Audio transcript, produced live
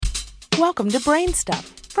Welcome to Brain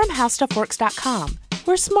Stuff from HowStuffWorks.com,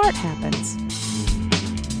 where smart happens.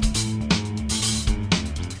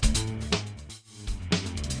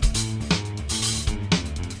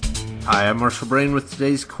 Hi, I'm Marshall Brain with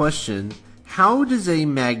today's question. How does a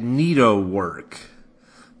magneto work?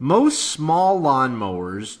 Most small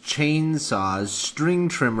lawnmowers, chainsaws, string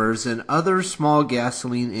trimmers, and other small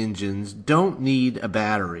gasoline engines don't need a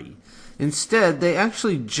battery. Instead, they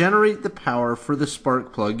actually generate the power for the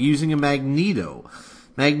spark plug using a magneto.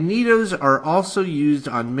 Magnetos are also used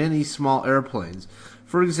on many small airplanes.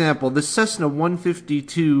 For example, the Cessna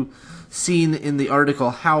 152 seen in the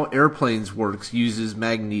article How Airplanes Works uses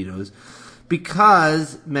magnetos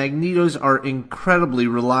because magnetos are incredibly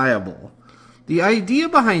reliable. The idea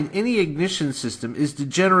behind any ignition system is to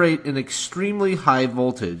generate an extremely high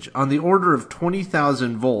voltage, on the order of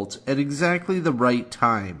 20,000 volts, at exactly the right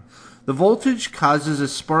time. The voltage causes a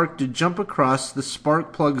spark to jump across the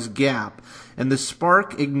spark plug's gap, and the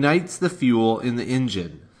spark ignites the fuel in the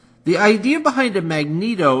engine. The idea behind a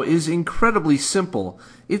magneto is incredibly simple.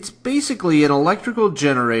 It's basically an electrical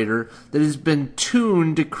generator that has been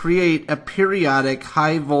tuned to create a periodic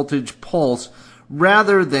high voltage pulse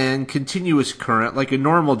rather than continuous current like a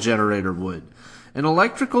normal generator would. An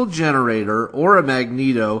electrical generator, or a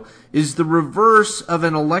magneto, is the reverse of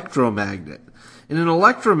an electromagnet. In an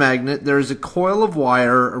electromagnet, there is a coil of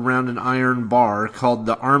wire around an iron bar called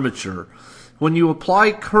the armature. When you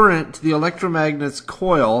apply current to the electromagnet's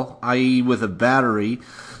coil, i.e. with a battery,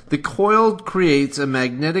 the coil creates a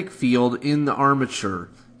magnetic field in the armature.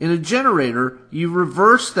 In a generator, you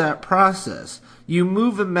reverse that process. You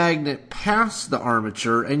move a magnet past the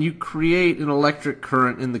armature and you create an electric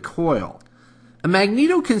current in the coil. A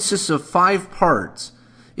magneto consists of 5 parts.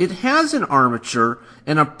 It has an armature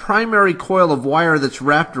and a primary coil of wire that's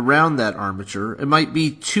wrapped around that armature. It might be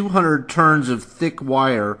 200 turns of thick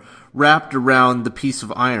wire wrapped around the piece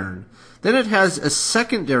of iron. Then it has a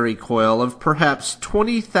secondary coil of perhaps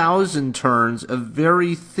 20,000 turns of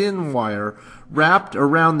very thin wire wrapped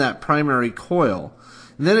around that primary coil.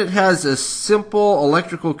 And then it has a simple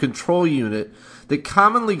electrical control unit that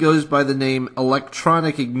commonly goes by the name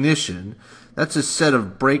electronic ignition. That's a set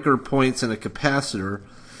of breaker points and a capacitor.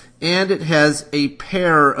 And it has a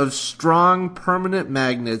pair of strong permanent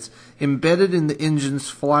magnets embedded in the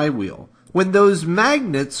engine's flywheel. When those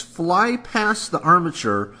magnets fly past the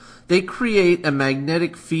armature, they create a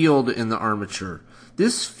magnetic field in the armature.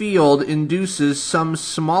 This field induces some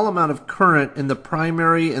small amount of current in the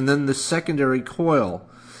primary and then the secondary coil.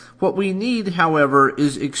 What we need, however,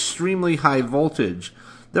 is extremely high voltage.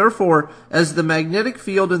 Therefore, as the magnetic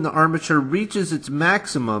field in the armature reaches its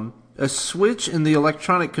maximum, a switch in the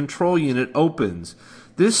electronic control unit opens.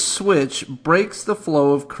 This switch breaks the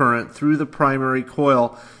flow of current through the primary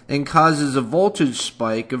coil and causes a voltage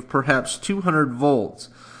spike of perhaps 200 volts.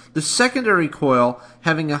 The secondary coil,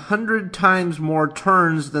 having 100 times more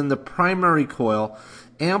turns than the primary coil,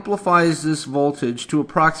 amplifies this voltage to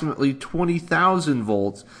approximately 20,000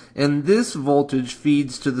 volts, and this voltage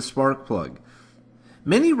feeds to the spark plug.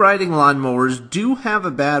 Many riding lawnmowers do have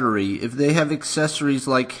a battery if they have accessories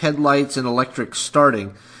like headlights and electric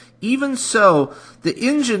starting. Even so, the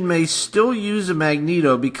engine may still use a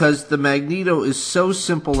magneto because the magneto is so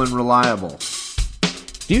simple and reliable.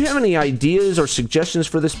 Do you have any ideas or suggestions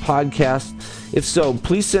for this podcast? If so,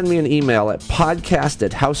 please send me an email at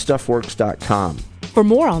podcast@howstuffworks.com. For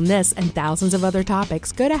more on this and thousands of other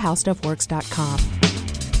topics, go to HowStuffWorks.com.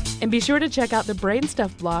 And be sure to check out the Brain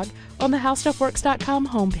Stuff blog on the HowStuffWorks.com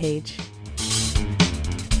homepage.